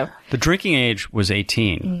bought that stuff. the drinking age was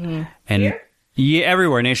 18. Mm-hmm. And Here? yeah,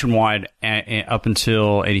 everywhere nationwide up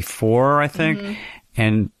until 84, I think. Mm-hmm.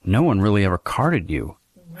 And no one really ever carded you.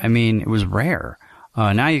 I mean, it was rare.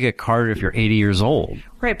 Now you get carded if you're 80 years old.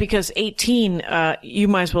 Right, because 18, you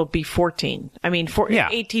might as well be 14. I mean, Yeah.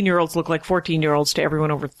 18-year-olds look like 14-year-olds to everyone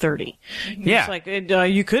over 30. Yeah. It's like,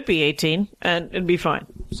 you could be 18 and it'd be fine.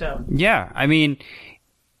 So, Yeah, I mean,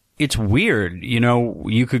 it's weird. You know,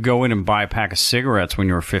 you could go in and buy a pack of cigarettes when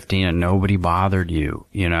you were 15 and nobody bothered you.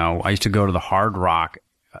 You know, I used to go to the Hard Rock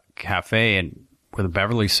Cafe where the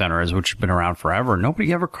Beverly Center is, which has been around forever.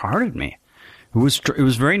 Nobody ever carded me. It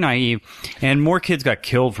was very naive, and more kids got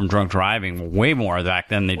killed from drunk driving, way more back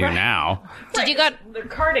then than they do now. Did you go? they're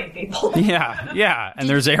carding people. Yeah, and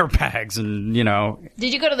there's airbags, and you know,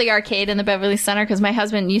 Did you go to the arcade in the Beverly Center? Because my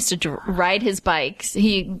husband used to ride his bike.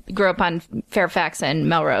 He grew up on Fairfax and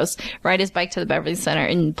Melrose. Ride his bike to the Beverly Center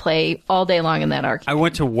and play all day long in that arcade. I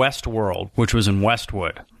went to Westworld, which was in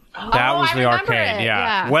Westwood. That was I the remember arcade. it,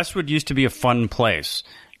 Yeah. yeah. Westwood used to be a fun place.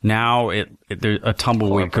 Now there's a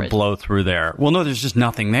tumbleweed could Corporate. blow through there. Well, no, there's just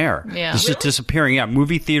nothing there. Yeah. It's just disappearing. Yeah,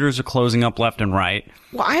 movie theaters are closing up left and right.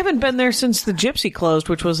 Well, I haven't been there since the Gypsy closed,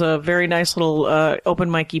 which was a very nice little open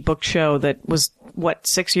micy book show that was,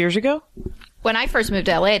 6 years ago? When I first moved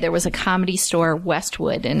to LA, there was a comedy store,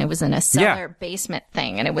 Westwood, and it was in a cellar basement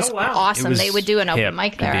thing, and it was awesome. It was they would do an open hip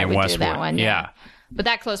mic to there. be I in would do Westwood. that one. Yeah. But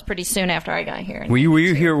that closed pretty soon after I got here. Were you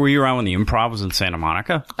here? Were you around when the Improv was in Santa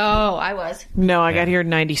Monica? Oh, I was. No, I got here in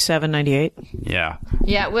 97, 98. Yeah.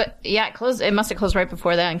 Yeah, it closed. It must have closed right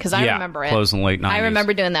before then because I Yeah, remember it. closed in the late 90s. I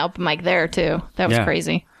remember doing the open mic there too. That was Yeah.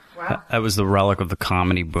 crazy. That was the relic of the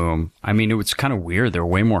comedy boom. I mean, it was kind of weird. There were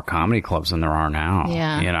way more comedy clubs than there are now.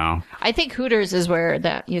 Yeah. You know? I think Hooters is where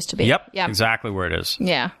that used to be. Yep. Yeah. Exactly where it is.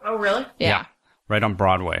 Yeah. Oh, really? Yeah. Right on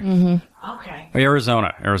Broadway. Okay.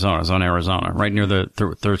 Arizona, right near the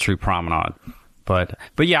Third Street Promenade. But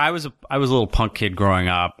yeah, I was a little punk kid growing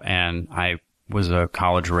up, and I was a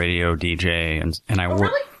college radio DJ, and I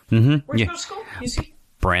worked. Really? Where'd Yeah. you go to school? UC?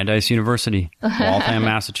 Brandeis University, Waltham,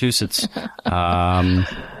 Massachusetts.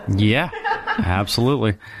 Yeah,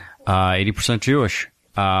 absolutely. 80% Jewish.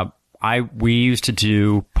 We used to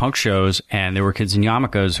do punk shows, and there were kids in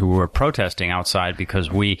yarmulkes who were protesting outside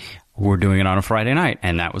because we were doing it on a Friday night,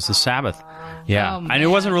 and that was the Sabbath. Yeah, Oh, and it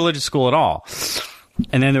wasn't religious school at all.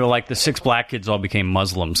 And then there were like the 6 black kids all became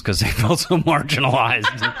Muslims because they felt so marginalized.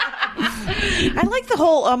 I like the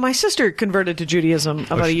whole. My sister converted to Judaism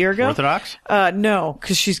about a year ago. Orthodox? No,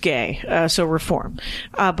 because she's gay, so Reform.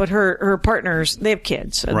 But her partners, they have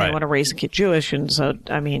kids, and Right. they want to raise a kid Jewish, and so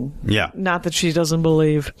I mean, Yeah. not that she doesn't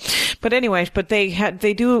believe, but anyway, but they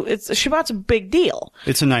do. It's Shabbat's a big deal.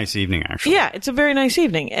 It's a nice evening, actually. Yeah, it's a very nice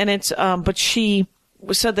evening, and it's but she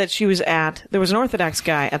said that she was there was an Orthodox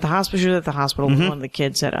guy at the hospital. She was at the hospital with one of the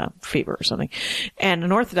kids had a fever or something, and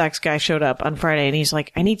an Orthodox guy showed up on Friday, and he's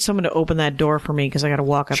like, "I need someone to open that door for me because I got to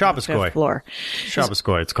walk up to the Shabbos Goy. 5th floor." Shabbos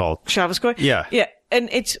Goy, it's called. Shabbos Goy? Yeah. Yeah. And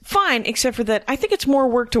it's fine, except for that I think it's more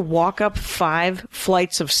work to walk up 5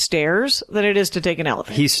 flights of stairs than it is to take an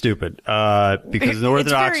elevator. He's stupid. Because in the It's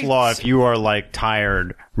Orthodox very- law, if you are like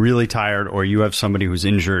tired, really tired, or you have somebody who's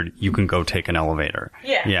injured, you can go take an elevator.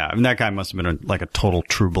 Yeah. Yeah. I mean, that guy must have been a total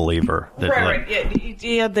true believer. That, Right.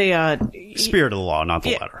 Yeah, the Spirit of the law, not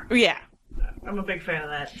the letter. Yeah. I'm a big fan of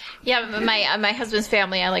that. Yeah, but my husband's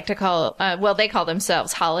family, I like to call, they call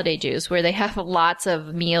themselves holiday Jews, where they have lots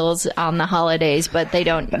of meals on the holidays, but they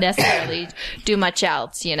don't necessarily do much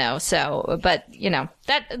else, you know. So, but you know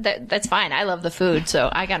that's fine. I love the food, so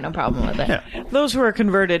I got no problem with it. Yeah. Those who are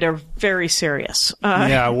converted are very serious.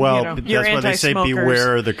 Yeah, well, you know, that's why they say anti-smokers.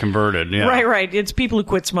 beware the converted. Yeah. Right. It's people who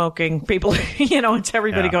quit smoking. People, it's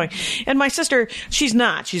everybody Yeah. going. And my sister, she's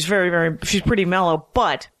not. She's she's pretty mellow,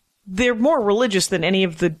 but they're more religious than any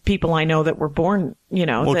of the people I know that were born,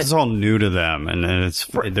 Well, that- it's all new to them, and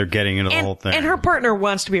then they're getting into the whole thing. And her partner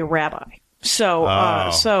wants to be a rabbi. So,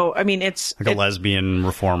 I mean, it's like a lesbian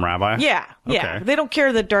reform rabbi? Yeah. Okay. They don't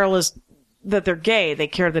care that that they're gay. They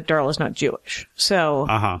care that Darla's not Jewish. So,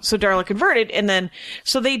 so Darla converted, and then,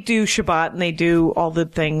 so they do Shabbat, and they do all the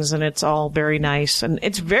things, and it's all very nice. And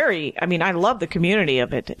it's I love the community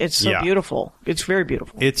of it. It's so beautiful. It's very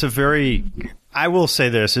beautiful. It's I will say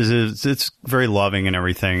this, it's very loving and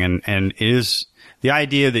everything, and it is, the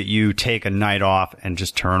idea that you take a night off and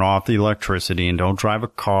just turn off the electricity and don't drive a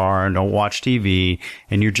car and don't watch TV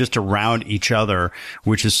and you're just around each other,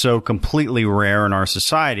 which is so completely rare in our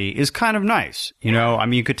society, is kind of nice. You know, I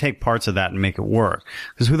mean, you could take parts of that and make it work.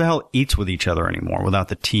 Because who the hell eats with each other anymore without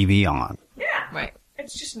the TV on? Yeah. Right.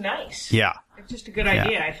 It's just nice. Yeah. It's just a good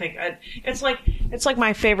idea, I think. It's like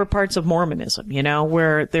my favorite parts of Mormonism, you know,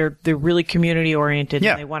 where they're really community oriented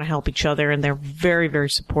and they want to help each other and they're very, very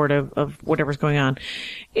supportive of whatever's going on.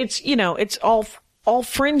 It's, you know, it's all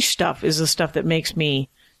fringe stuff is the stuff that makes me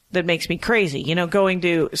crazy. You know, going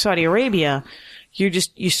to Saudi Arabia,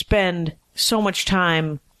 you spend so much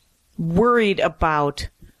time worried about,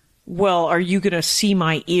 well, are you going to see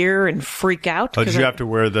my ear and freak out? Oh, did you have to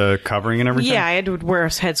wear the covering and everything? Yeah, I had to wear a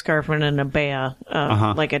headscarf and an abaya,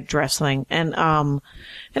 like a dress thing. And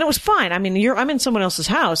it was fine. I mean, I'm in someone else's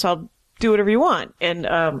house. I'll do whatever you want. And,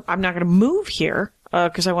 I'm not going to move here,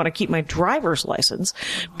 cause I want to keep my driver's license.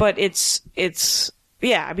 But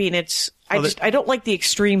yeah, I mean, I don't like the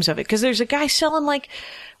extremes of it. Cause there's a guy selling like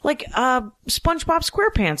SpongeBob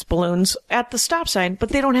SquarePants balloons at the stop sign, but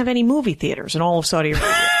they don't have any movie theaters in all of Saudi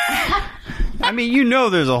Arabia. I mean, you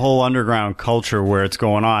know, there's a whole underground culture where it's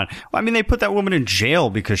going on. I mean, they put that woman in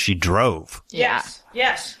jail because she drove. Yes.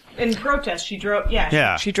 In protest, she drove.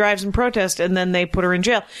 Yeah. She drives in protest, and then they put her in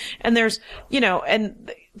jail. And there's, you know,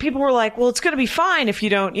 and people were like, well, it's going to be fine if you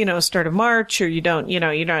don't, you know, start a march or you don't, you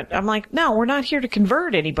know, you're not. I'm like, no, we're not here to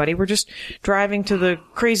convert anybody. We're just driving to the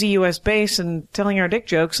crazy U.S. base and telling our dick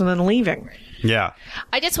jokes and then leaving. Yeah.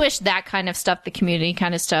 I just wish that kind of stuff, the community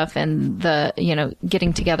kind of stuff and the, you know,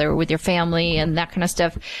 getting together with your family and that kind of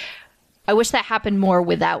stuff. I wish that happened more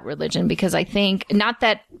without religion because I think, not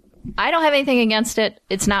that I don't have anything against it.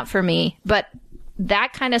 It's not for me, but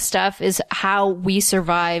that kind of stuff is how we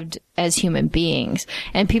survived as human beings.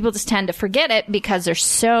 And people just tend to forget it because there's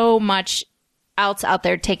so much else out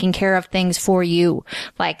there taking care of things for you.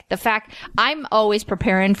 Like the fact I'm always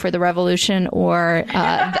preparing for the revolution or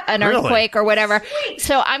an earthquake or whatever.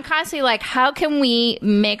 So I'm constantly like, how can we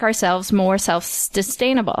make ourselves more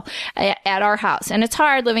self-sustainable at our house? And it's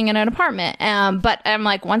hard living in an apartment. But I'm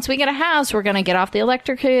like, once we get a house, we're going to get off the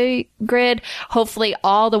electric grid. Hopefully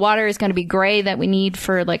all the water is going to be gray that we need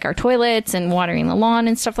for like our toilets and watering the lawn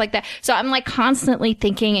and stuff like that. So I'm like constantly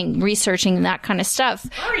thinking and researching that kind of stuff.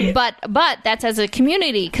 But that's as a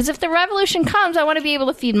community, because if the revolution comes, I want to be able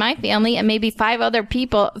to feed my family and maybe 5 other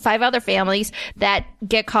families that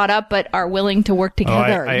get caught up but are willing to work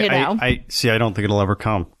together. I see. I don't think it'll ever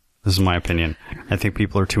come. This is my opinion. I think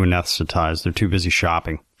people are too anesthetized. They're too busy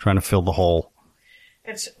shopping, trying to fill the hole.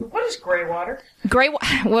 What is gray water?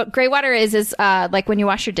 What gray water is like when you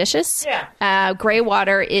wash your dishes. Yeah. Gray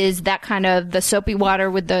water is that kind of the soapy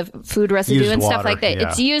water with the food residue Used and stuff water, like that. yeah.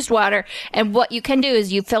 It's used water. And what you can do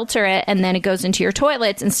is you filter it and then it goes into your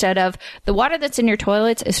toilets instead of the water that's in your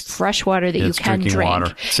toilets is fresh water that you can drinking drink.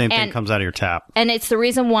 Water. Same thing comes out of your tap. And it's the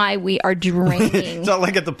reason why we are drinking. It's not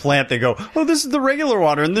like at the plant they go, oh, this is the regular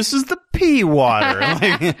water and this is the pea water.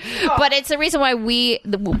 But it's the reason why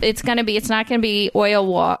it's not going to be oil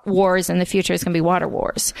wars in the future. It's going to be water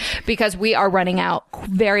wars because we are running out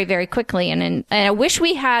very, very quickly. And I wish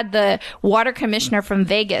we had the water commissioner from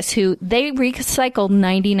Vegas who they recycle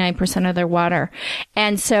 99% of their water.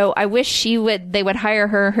 And so I wish they would hire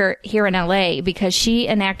her here in LA because she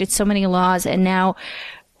enacted so many laws and now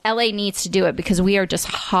LA needs to do it because we are just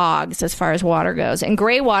hogs as far as water goes. And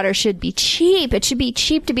gray water should be cheap. It should be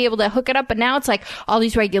cheap to be able to hook it up. But now it's like all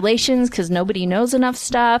these regulations because nobody knows enough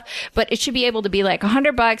stuff. But it should be able to be like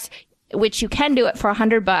 $100, which you can do it for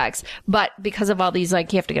 $100. But because of all these,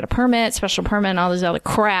 like you have to get a permit, special permit, and all this other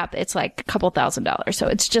crap, it's like a couple $1,000s. So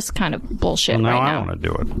it's just kind of bullshit right now. I want to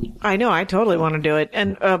do it. I know. I totally want to do it.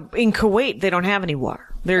 And in Kuwait, they don't have any water.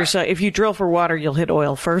 There's if you drill for water, you'll hit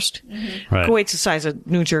oil first. Mm-hmm. Right. Kuwait's the size of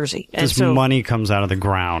New Jersey. And this money comes out of the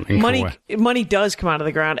ground. Money does come out of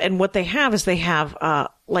the ground. And what they have is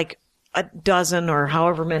like a dozen or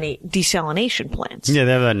however many desalination plants. Yeah,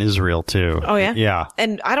 they have that in Israel too. Oh, yeah? Yeah.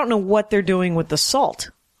 And I don't know what they're doing with the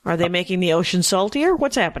salt. Are they making the ocean saltier?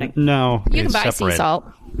 What's happening? No. You can buy sea salt.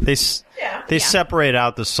 They separate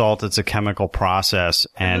out the salt. It's a chemical process.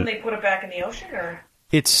 And then they put it back in the ocean? Or?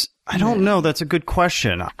 I don't know. That's a good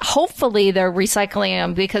question. Hopefully they're recycling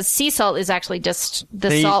them because sea salt is actually just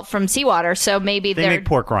the salt from seawater. So maybe they make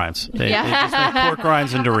pork rinds. They just make pork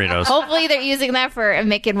rinds and Doritos. Hopefully they're using that for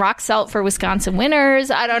making rock salt for Wisconsin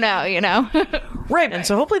winters. I don't know, Right. And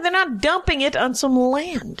so hopefully they're not dumping it on some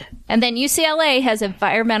land. And then UCLA has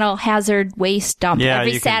environmental hazard waste dump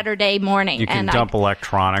every Saturday morning. You can dump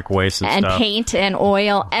electronic waste and stuff. And paint and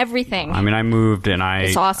oil, everything. I mean, I moved and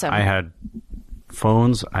it's awesome. I had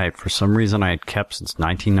phones for some reason I had kept since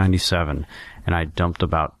 1997, and I dumped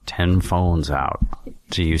about 10 phones out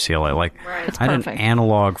to UCLA. Like, I had an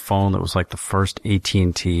analog phone that was like the first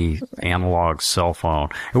AT&T analog cell phone.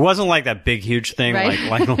 It wasn't like that big, huge thing,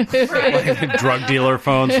 like the drug dealer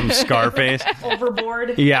phones from Scarface.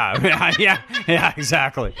 Overboard. Yeah,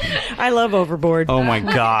 exactly. I love Overboard. Oh my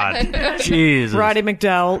God, Jesus. Roddy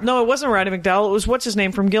McDowell. No, it wasn't Roddy McDowell. It was what's his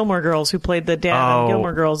name from Gilmore Girls, who played the dad on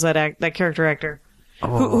Gilmore Girls. That character actor.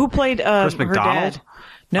 Who played Chris her McDonald? dad?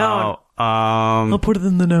 No. I'll put it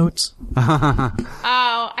in the notes.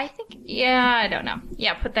 I think, I don't know.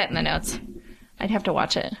 Yeah, put that in the notes. I'd have to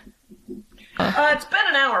watch it. It's been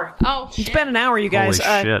an hour. Oh, It's been an hour, you guys.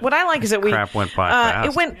 Holy shit. What I like is that Crap went by fast.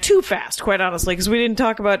 It went too fast, quite honestly, because we didn't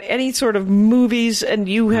talk about any sort of movies, and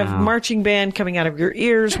you have marching band coming out of your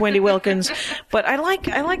ears, Wendy Wilkins. But I like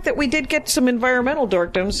that we did get some environmental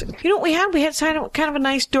dorkdoms. You know what we had? We had kind of a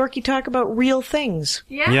nice dorky talk about real things.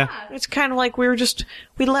 Yeah. It's kind of like we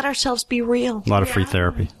let ourselves be real. A lot of free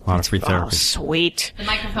therapy. Oh, sweet. the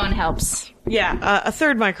microphone helps. Yeah, a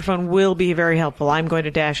third microphone will be very helpful. I'm going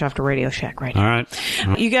to dash off to Radio Shack right now. All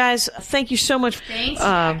right. You guys, thank you so much. Thanks,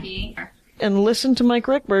 Jackie. And listen to Mike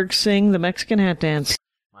Rickberg sing the Mexican hat dance.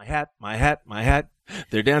 My hat, my hat, my hat.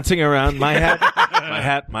 They're dancing around my hat. My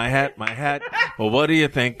hat, my hat, my hat. Well, what do you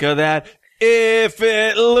think of that? If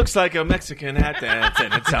it looks like a Mexican hat dance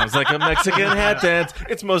and it sounds like a Mexican hat dance,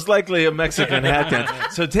 it's most likely a Mexican hat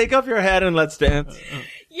dance. So take off your hat and let's dance.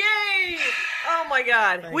 Yay! Oh my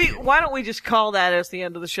God. Why don't we just call that as the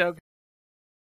end of the show?